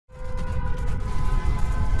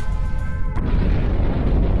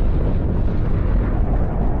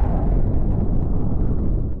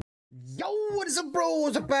up,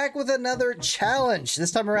 bros? Back with another challenge.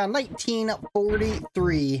 This time around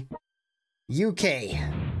 1943 UK.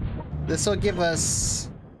 This will give us,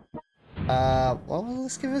 well,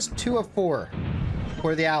 let's give us 2 of 4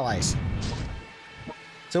 for the Allies.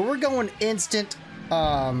 So we're going instant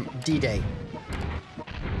D-Day.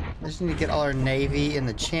 I just need to get all our Navy in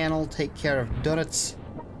the channel, take care of donuts,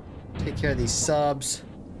 take care of these subs.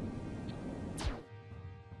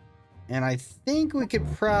 And I think we could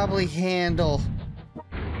probably handle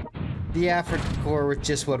the Africa Corps with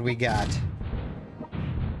just what we got.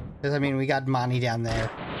 Because, I mean, we got Monty down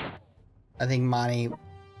there. I think Monty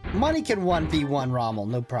can 1v1 Rommel,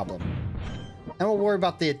 no problem. And we'll worry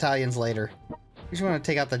about the Italians later. We just want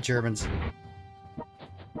to take out the Germans.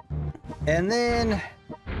 And then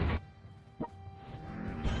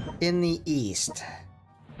in the east,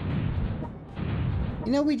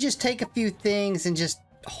 you know, we just take a few things and just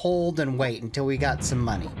hold and wait until we got some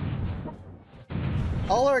money.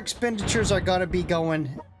 All our expenditures are gonna be going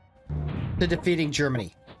to defeating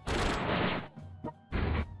Germany.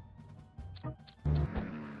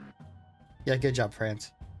 Yeah, good job,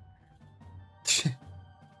 France.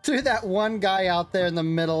 Threw that one guy out there in the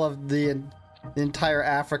middle of the entire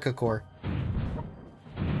Africa Corps.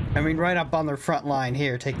 I mean, right up on their front line.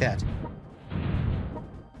 Here, take that.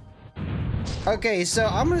 Okay, so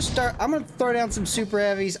I'm gonna throw down some super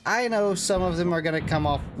heavies. I know some of them are gonna come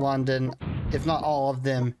off London, if not all of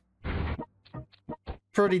them,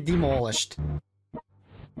 pretty demolished.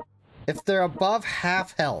 If they're above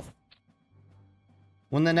half health,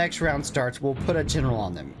 when the next round starts, we'll put a general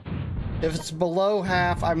on them. If it's below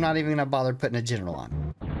half, I'm not even gonna bother putting a general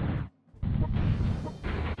on.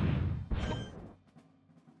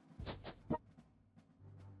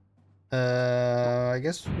 I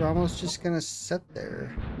guess Rommel's just gonna sit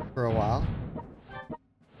there for a while.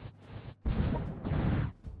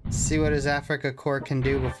 See what his Africa Corps can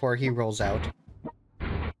do before he rolls out.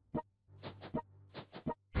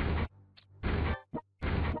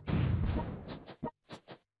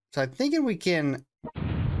 So I'm thinking we can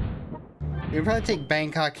probably take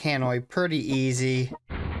Bangkok, Hanoi pretty easy.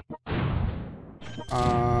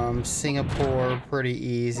 Singapore, pretty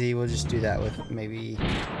easy. We'll just do that with maybe...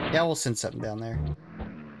 Yeah, we'll send something down there.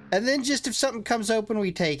 And then just if something comes open,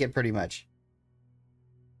 we take it pretty much.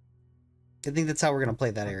 I think that's how we're going to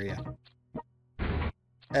play that area.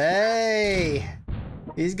 Hey!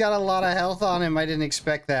 He's got a lot of health on him. I didn't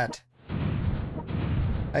expect that.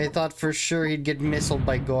 I thought for sure he'd get missiled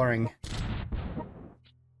by Goring.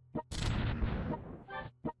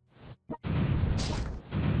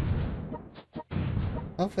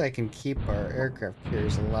 Hopefully I can keep our aircraft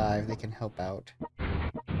carriers alive. They can help out.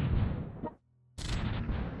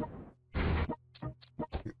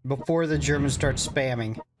 Before the Germans start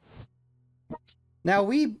spamming. Now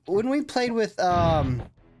when we played with oh,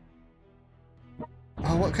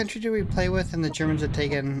 what country did we play with and the Germans had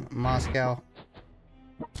taken Moscow?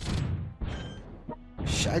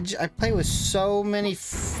 I play with so many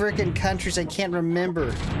freaking countries I can't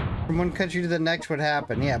remember from one country to the next what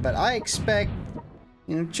happened. Yeah, but I expect,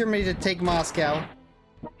 you know, Germany to take Moscow.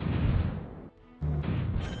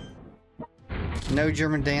 No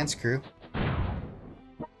German dance crew.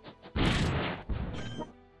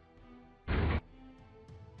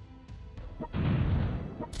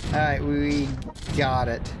 Alright, we got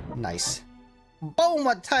it. Nice. Boom!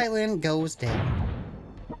 Thailand goes down.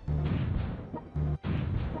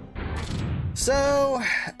 So,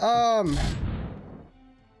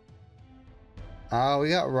 we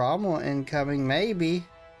got Rommel incoming, maybe.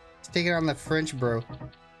 He's taking on the French, bro.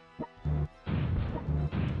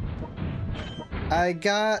 I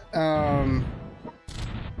got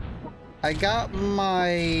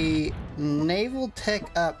my naval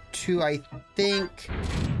tech up to, I think,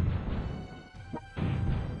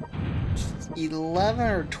 11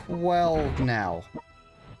 or 12 now.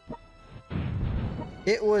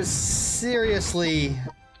 It was seriously...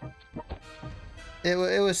 It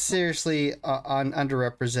was seriously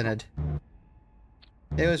underrepresented.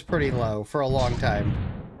 It was pretty low for a long time.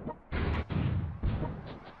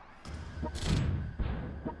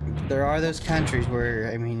 There are those countries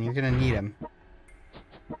where, I mean, you're gonna need them.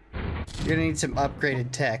 You're gonna need some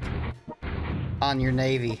upgraded tech on your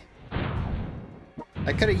Navy.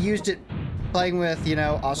 I could have used it playing with, you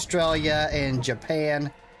know, Australia and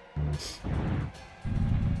Japan.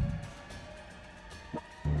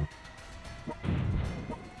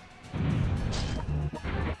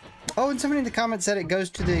 Oh, and somebody in the comments said it goes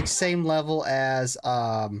to the same level as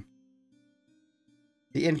the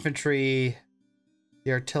infantry,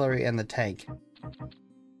 the artillery, and the tank.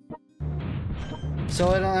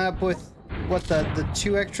 So it'll end up with what, the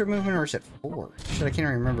 2 extra movement, or is it 4? Shit, I can't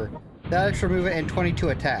even remember. That extra movement and 22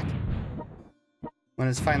 attack. When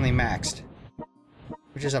it's finally maxed.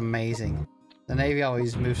 Which is amazing. The Navy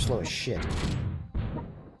always moves slow as shit.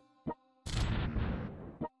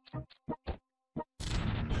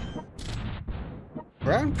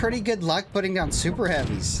 We're having pretty good luck putting down super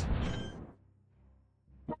heavies.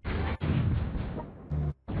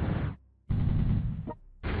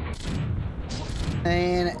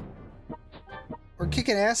 And we're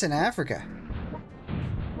kicking ass in Africa.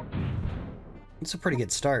 It's a pretty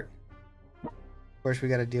good start. Of course, we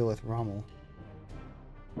got to deal with Rommel.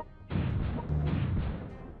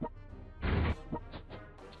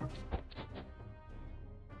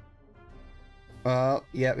 Oh,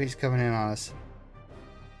 yep, he's coming in on us.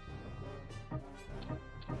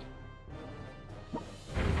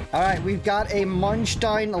 Alright, we've got a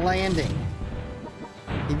Munstein landing.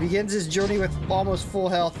 He begins his journey with almost full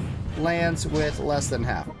health, lands with less than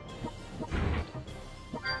half.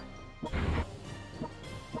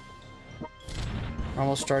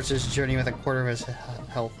 Almost starts his journey with a quarter of his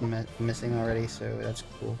health missing already, so that's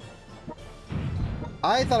cool.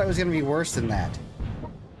 I thought it was going to be worse than that.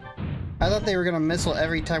 I thought they were going to missile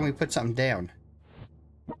every time we put something down.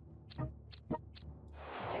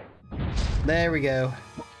 There we go.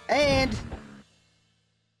 And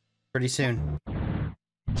pretty soon.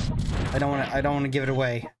 I don't want to give it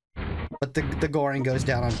away. But the Goring goes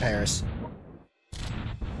down on Paris.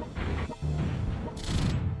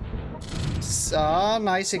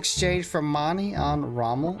 Nice exchange from Mani on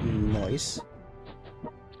Rommel. Nice.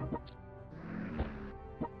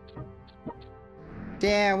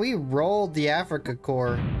 Damn, we rolled the Africa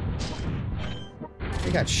Corps.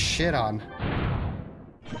 We got shit on.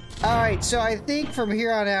 Alright, so I think from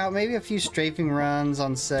here on out, maybe a few strafing runs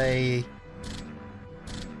on, say,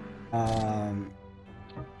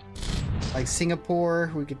 like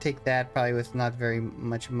Singapore. We could take that probably with not very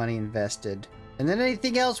much money invested. And then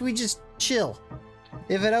anything else, we just chill.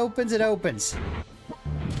 If it opens, it opens.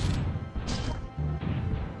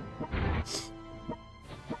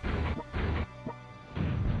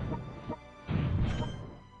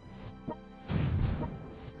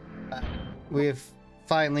 We've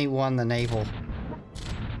finally won the naval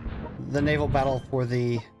battle for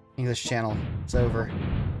the English Channel. It's over.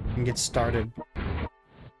 We can get started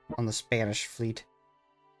on the Spanish fleet.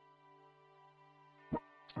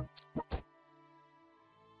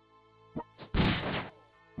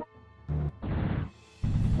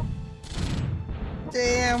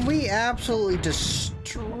 Damn, we absolutely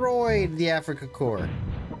destroyed the Africa Corps.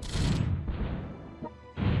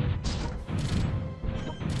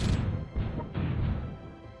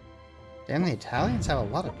 Damn, the Italians have a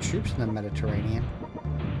lot of troops in the Mediterranean.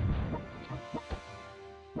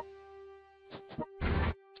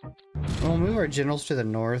 We'll move our generals to the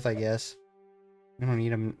north, I guess. We don't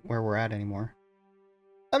need them where we're at anymore.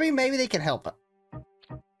 I mean, maybe they can help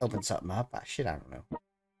open something up. Shit, I don't know.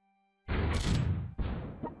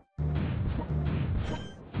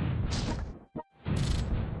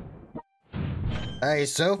 Hey,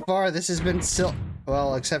 so far this has been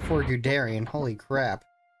well, except for Guderian. Holy crap.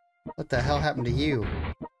 What the hell happened to you?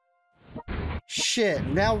 Shit,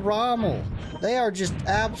 now Rommel. They are just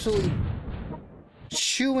absolutely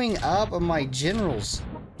chewing up on my generals.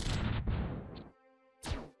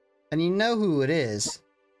 And you know who it is.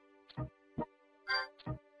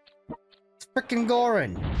 It's frickin'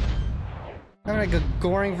 Goring. I'm gonna go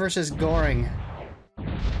Goring versus Goring.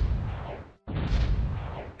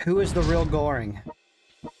 Who is the real Goring?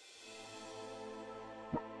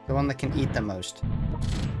 The one that can eat the most.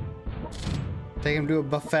 Take him to a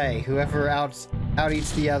buffet. Whoever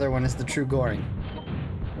out-eats the other one is the true Goring.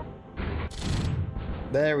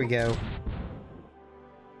 There we go.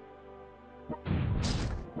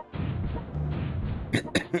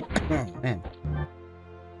 Oh, man.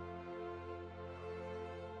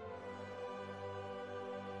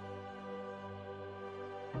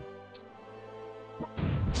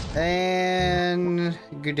 And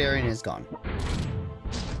Guderian is gone.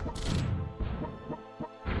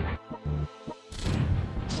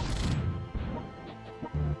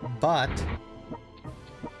 But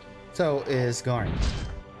so is Goring.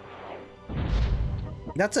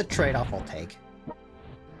 That's a trade-off I'll take.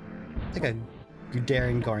 I'll take a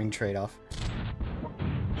Guderian Goring trade-off.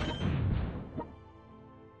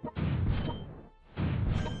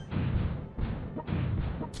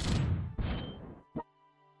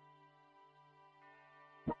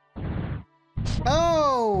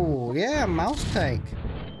 Oh, yeah, mouse tank.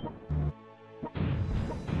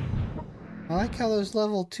 I like how those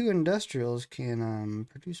level 2 industrials can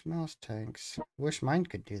produce mouse tanks. Wish mine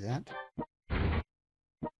could do that.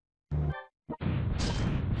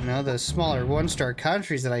 You know, those smaller one-star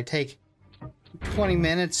countries that I take 20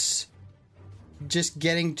 minutes just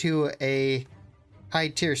getting to a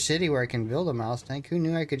high-tier city where I can build a mouse tank. Who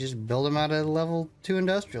knew I could just build them out of level 2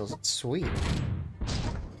 industrials? It's sweet.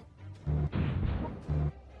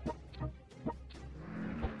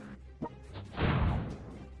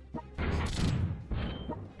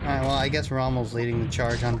 Alright, well, I guess Rommel's leading the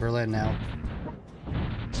charge on Berlin now.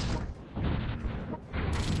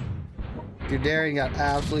 Guderian got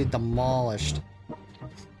absolutely demolished.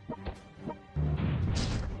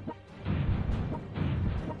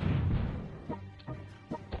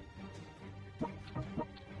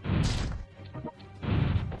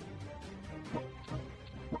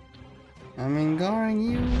 I mean, Goring,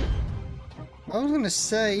 you... I was gonna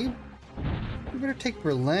say, you better take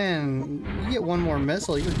Berlin. You get one more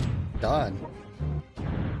missile, you're done.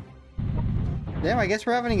 Damn, I guess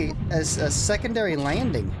we're having a secondary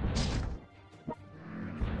landing.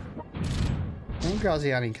 And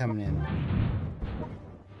Graziani coming in.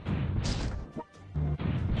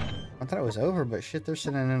 I thought it was over, but shit, they're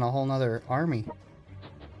sending in a whole nother army.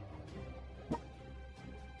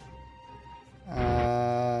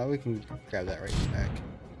 We can grab that right back.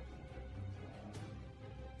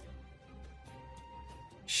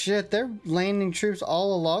 Shit, they're landing troops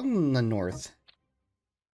all along the north.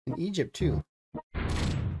 In Egypt, too.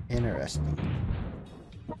 Interesting.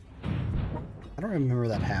 I don't remember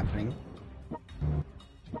that happening.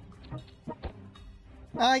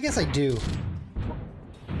 I guess I do.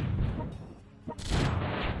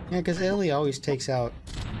 Yeah, because Italy always takes out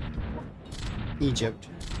Egypt.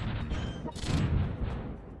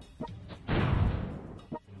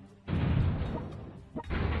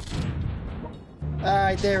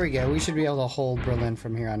 Alright, there we go. We should be able to hold Berlin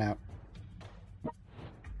from here on out.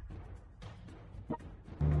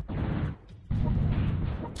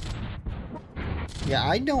 Yeah,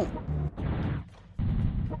 I don't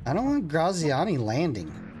want Graziani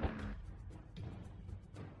landing.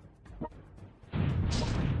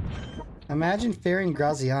 Imagine fearing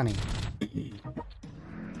Graziani.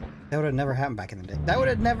 That would have never happened back in the day. That would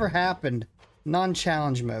have never happened.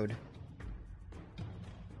 Non-challenge mode.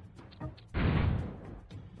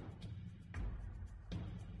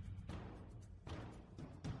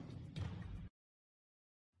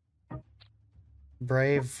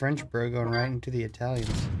 Brave French bro going right into the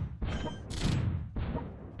Italians.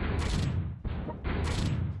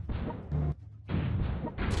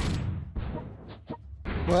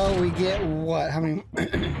 Well, we get what? How many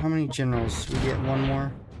how many generals? We get one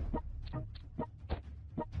more.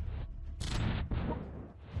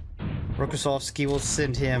 Rokossovsky will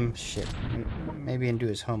send him shit. Maybe into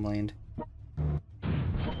his homeland.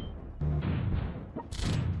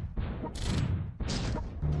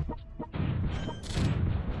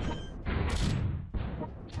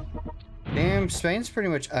 Damn, Spain's pretty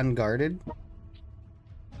much unguarded.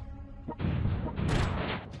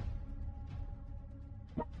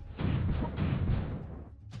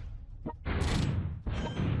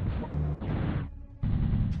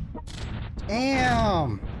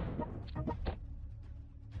 Damn!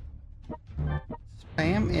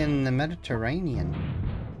 Spam in the Mediterranean.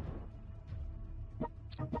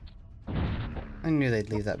 I knew they'd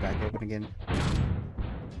leave that back open again.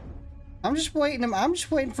 I'm just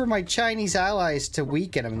waiting for my Chinese allies to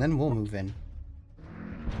weaken them, and then we'll move in.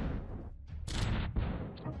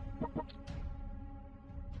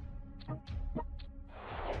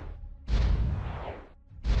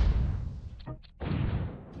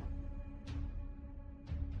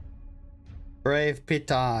 Brave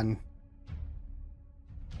Piton.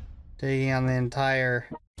 Taking on the entire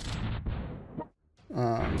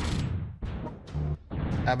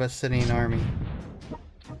Abyssinian army.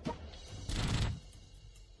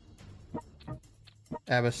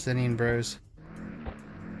 Abyssinian bros.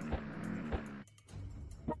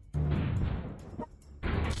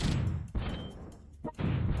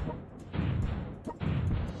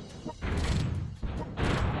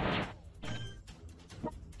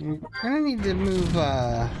 We're gonna need to move,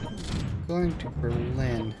 going to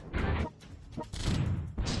Berlin.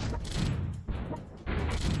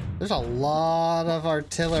 There's a lot of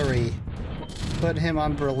artillery. Put him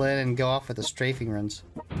on Berlin and go off with the strafing runs.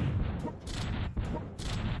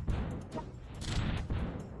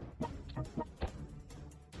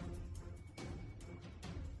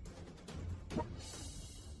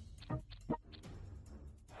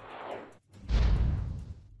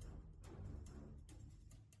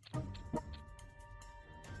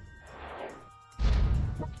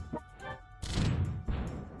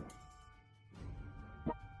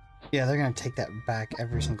 Yeah, they're gonna take that back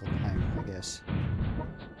every single time, I guess.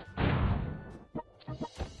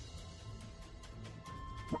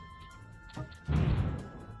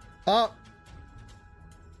 Oh!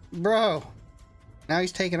 Bro! Now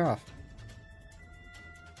he's taking off.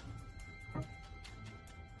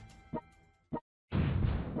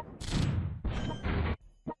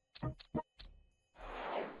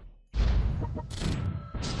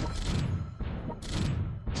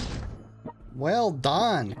 Well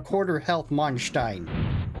done, quarter health Monstein.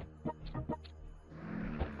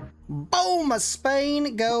 Boom!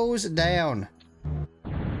 Spain goes down.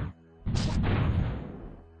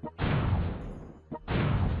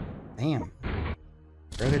 Damn.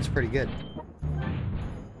 Rohit's pretty good.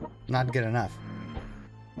 Not good enough.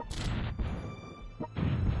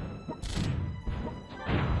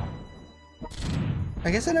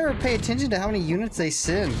 I guess I never pay attention to how many units they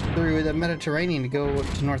send through the Mediterranean to go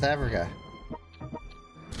to North Africa.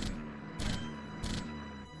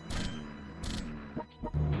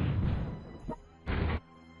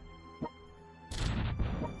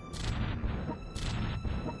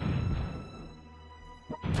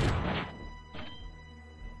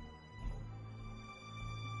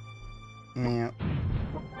 Yeah.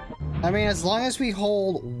 I mean, as long as we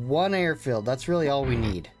hold one airfield, that's really all we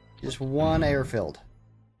need. Just one airfield.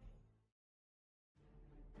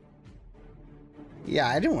 Yeah,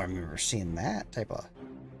 I don't remember seeing that type of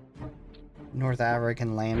North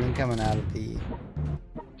African landing coming out of the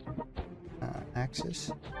Axis.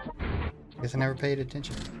 Guess I never paid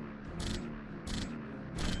attention.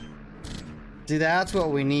 See, that's what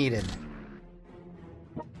we needed.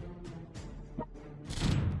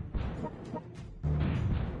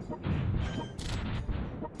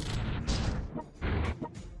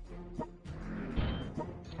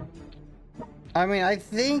 I mean, I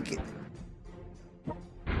think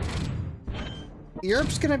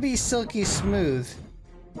Europe's gonna be silky smooth.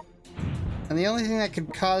 And the only thing that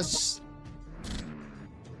could cause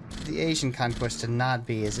the Asian conquest to not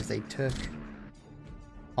be is if they took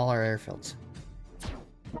all our airfields.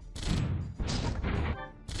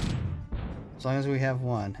 As long as we have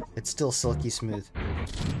one, it's still silky smooth.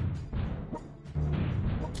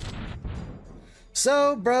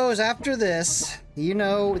 So, bros, after this, you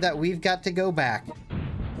know that we've got to go back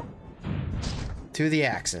to the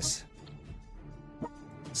Axis.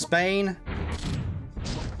 Spain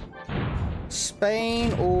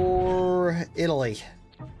or Italy.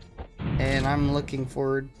 And I'm looking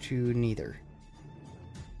forward to neither.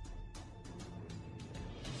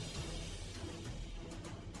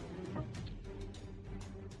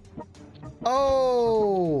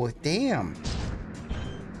 Oh, damn.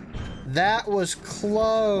 That was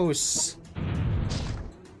close.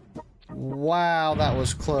 Wow, that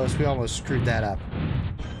was close. We almost screwed that up.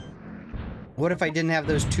 What if I didn't have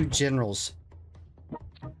those two generals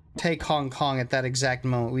take Hong Kong at that exact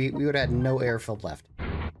moment? We would have had no airfield left.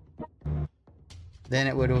 Then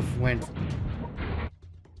it would have went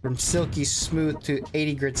from silky smooth to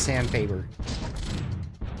 80 grit sandpaper.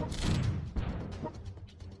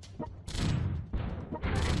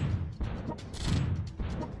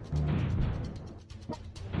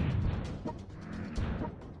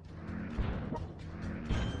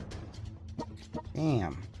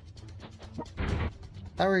 Damn.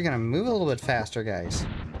 Thought we were gonna move a little bit faster, guys.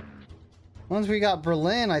 Once we got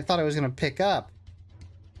Berlin, I thought I was gonna pick up.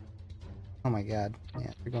 Oh my god.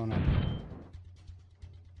 Yeah, they're going up.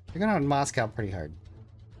 They're going on Moscow pretty hard.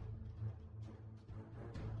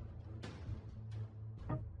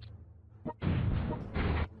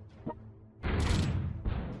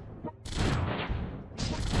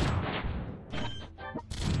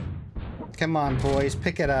 Come on, boys,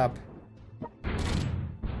 pick it up.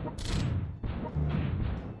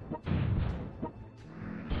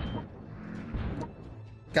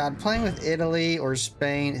 God, playing with Italy or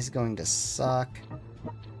Spain is going to suck.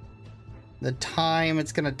 The time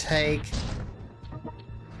it's gonna take.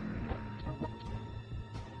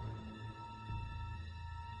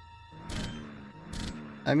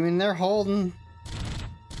 I mean, they're holding.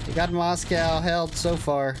 They got Moscow held so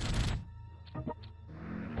far.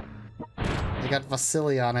 They got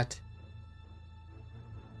Vasily on it.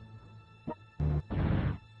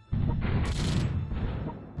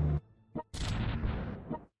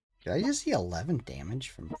 Did I just see 11 damage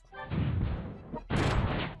from...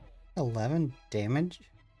 11 damage? Is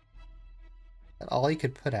that all he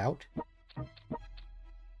could put out?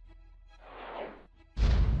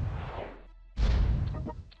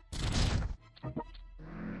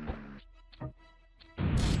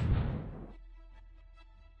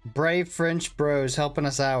 Brave French bros helping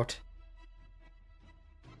us out.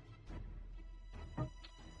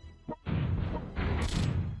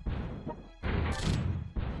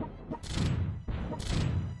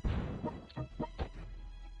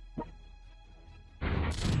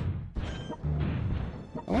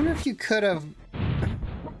 wonder if you could have...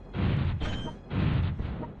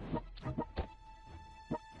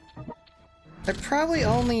 I probably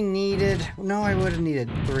only needed... No, I would have needed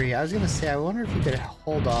 3. I was gonna say, I wonder if you could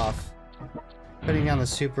hold off putting down the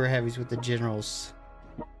super heavies with the generals.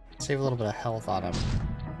 Save a little bit of health on them.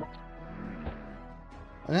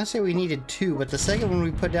 I'm gonna say we needed 2, but the second one we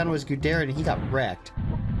put down was Guderian and he got wrecked.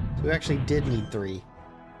 So we actually did need 3.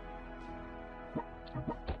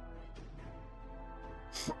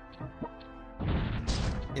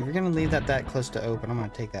 If you're gonna leave that close to open, I'm gonna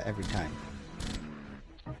take that every time.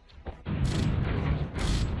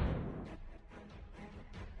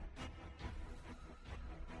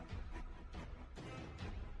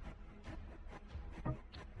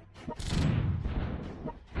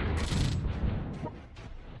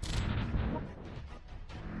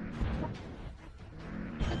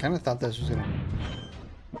 I kind of thought this was gonna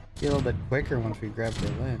be a little bit quicker once we grab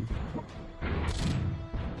Berlin.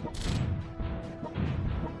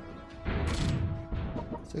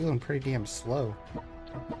 Still going pretty damn slow.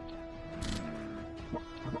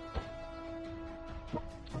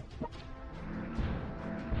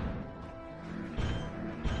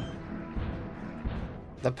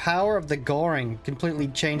 The power of the goring completely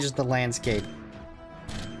changes the landscape.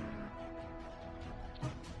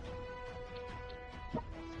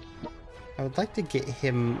 I would like to get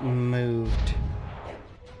him moved.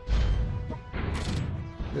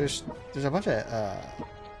 There's a bunch of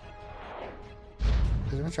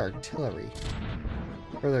artillery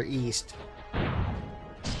further east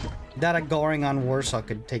that a goring on Warsaw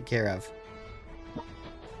could take care of.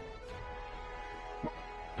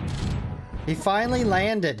 He finally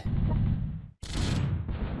landed.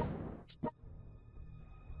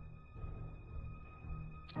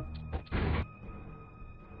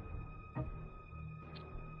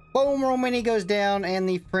 Boom, Romania goes down, and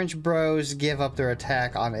the French bros give up their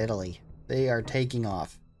attack on Italy. They are taking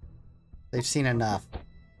off. They've seen enough.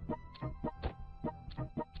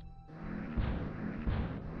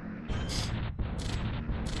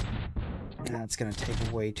 That's gonna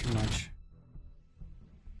take way too much.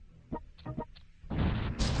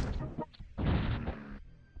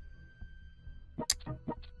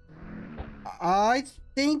 I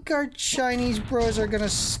think our Chinese bros are gonna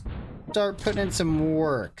start putting in some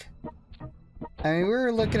work. I mean,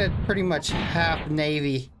 we're looking at pretty much half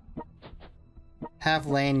Navy, half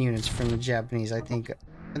land units from the Japanese. I think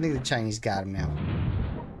the Chinese got them now.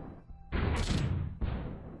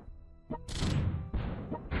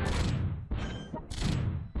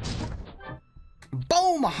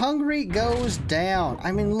 Boom! Hungary goes down.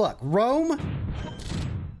 I mean, look, Rome,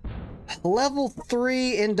 level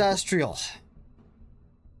 3 industrial.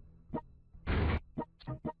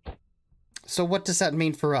 So what does that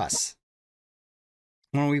mean for us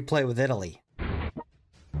when we play with Italy?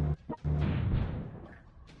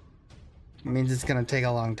 It means it's gonna take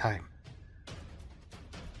a long time.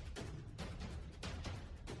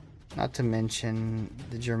 Not to mention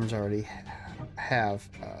the Germans already have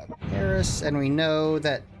Paris, and we know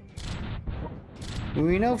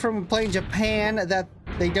from playing Japan that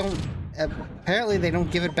they don't, apparently they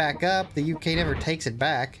don't give it back up. The UK never takes it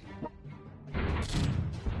back.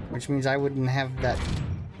 Which means I wouldn't have that.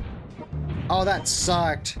 Oh, that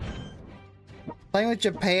sucked. Playing with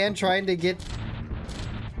Japan, trying to get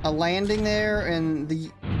a landing there, and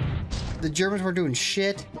the Germans were doing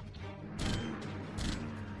shit.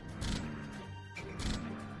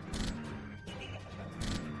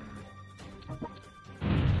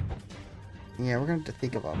 Yeah, we're gonna have to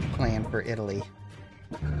think of a plan for Italy.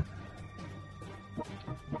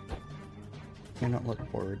 I don't look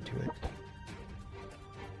forward to it.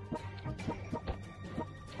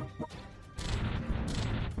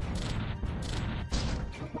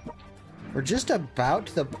 We're just about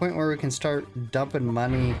to the point where we can start dumping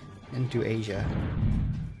money into Asia.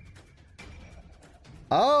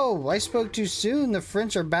 Oh, I spoke too soon. The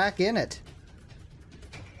French are back in it.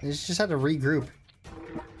 They just had to regroup.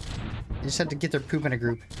 They just had to get their poop in a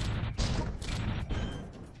group.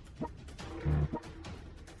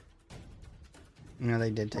 No, they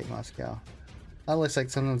did take Moscow. That looks like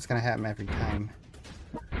something that's gonna happen every time.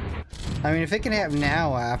 I mean, if it can happen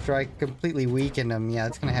now after I completely weaken them, yeah,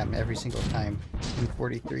 it's gonna happen every single time in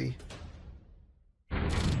 43.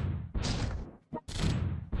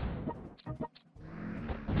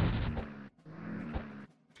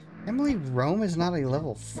 I believe Rome is not a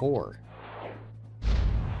level 4.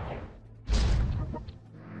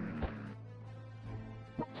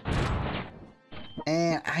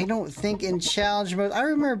 And I don't think in challenge mode, I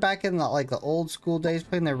remember back in the old school days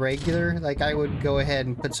playing the regular, like I would go ahead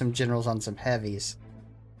and put some generals on some heavies.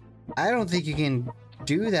 I don't think you can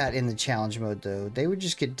do that in the challenge mode, though. They would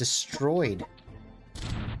just get destroyed.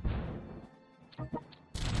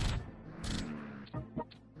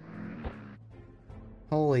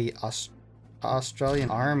 Holy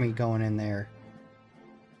Australian army going in there.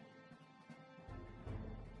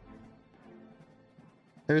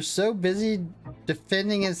 They're so busy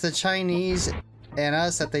defending against the Chinese and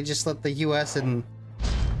us that they just let the US and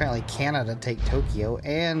apparently Canada take Tokyo,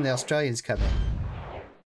 and the Australians come in.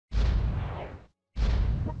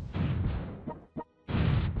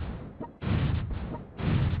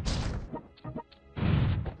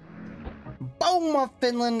 Boom!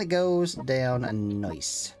 Finland goes down.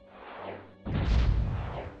 Nice.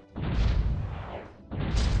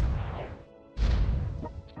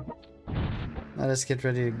 Let us get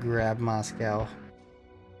ready to grab Moscow.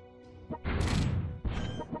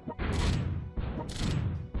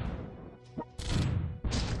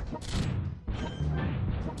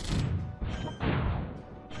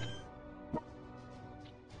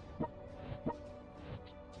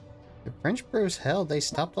 The French bros held. They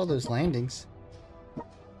stopped all those landings.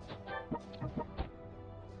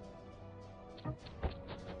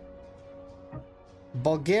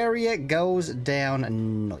 Bulgaria goes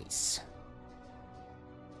down. Nice.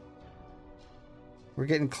 We're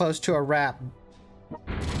getting close to a wrap.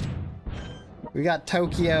 We got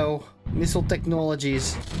Tokyo, missile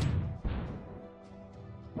technologies,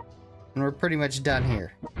 and we're pretty much done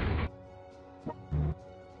here.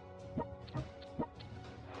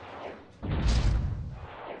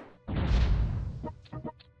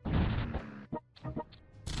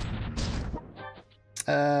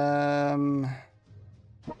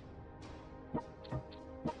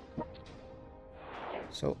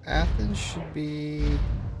 So Athens should be...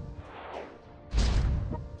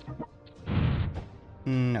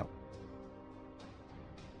 No.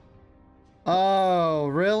 Oh,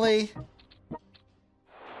 really?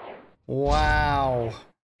 Wow.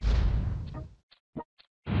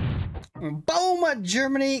 Boom!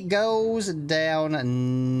 Germany goes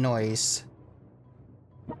down. Nice.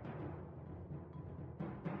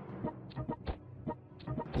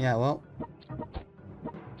 Yeah, well,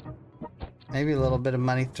 maybe a little bit of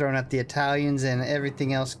money thrown at the Italians and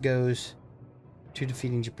everything else goes to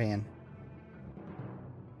defeating Japan.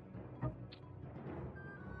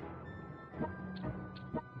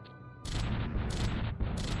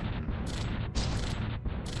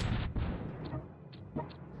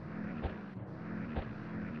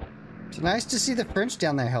 It's nice to see the French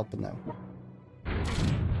down there helping, though.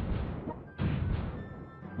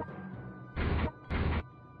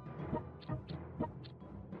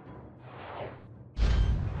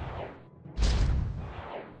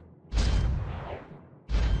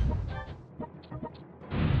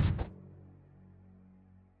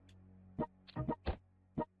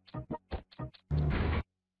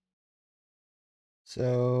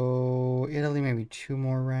 So, Italy, maybe 2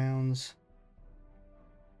 more rounds.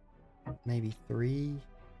 Maybe 3.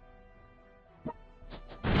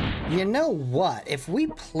 You know what? If we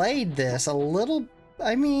played this a little...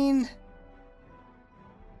 I mean...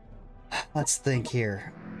 Let's think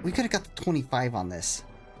here. We could have got the 25 on this.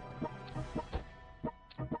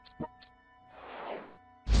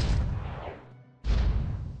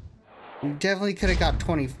 We definitely could have got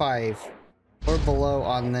 25 or below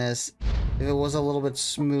on this if it was a little bit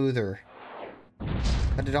smoother.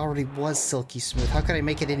 But it already was silky smooth. How could I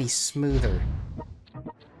make it any smoother?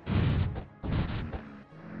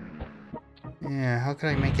 Yeah, how could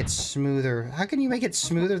I make it smoother? How can you make it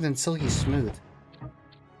smoother than silky smooth?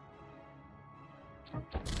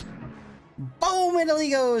 Boom! Italy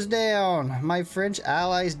goes down! My French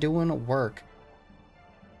allies doing work.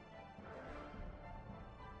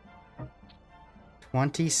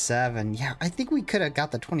 27. Yeah, I think we could have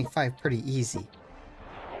got the 25 pretty easy.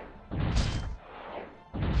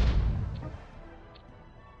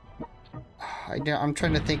 I'm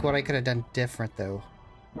trying to think what I could have done different, though.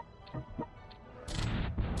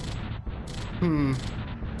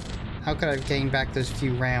 How could I have gained back those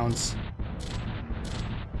few rounds?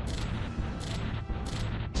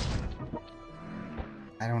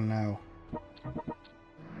 I don't know.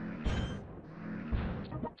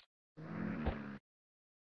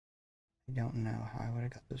 I don't know how I would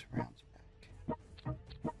have got those rounds back.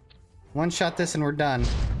 One shot this and we're done.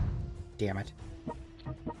 Damn it.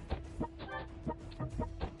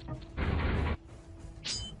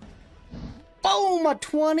 Boom!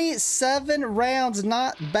 27 rounds.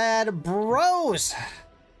 Not bad, bros.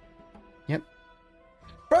 Yep.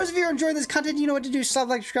 Bros, if you're enjoying this content, you know what to do. Slap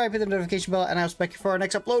like, subscribe, hit the notification bell, and I'll expect you for our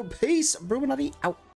next upload. Peace. Bruchminati out.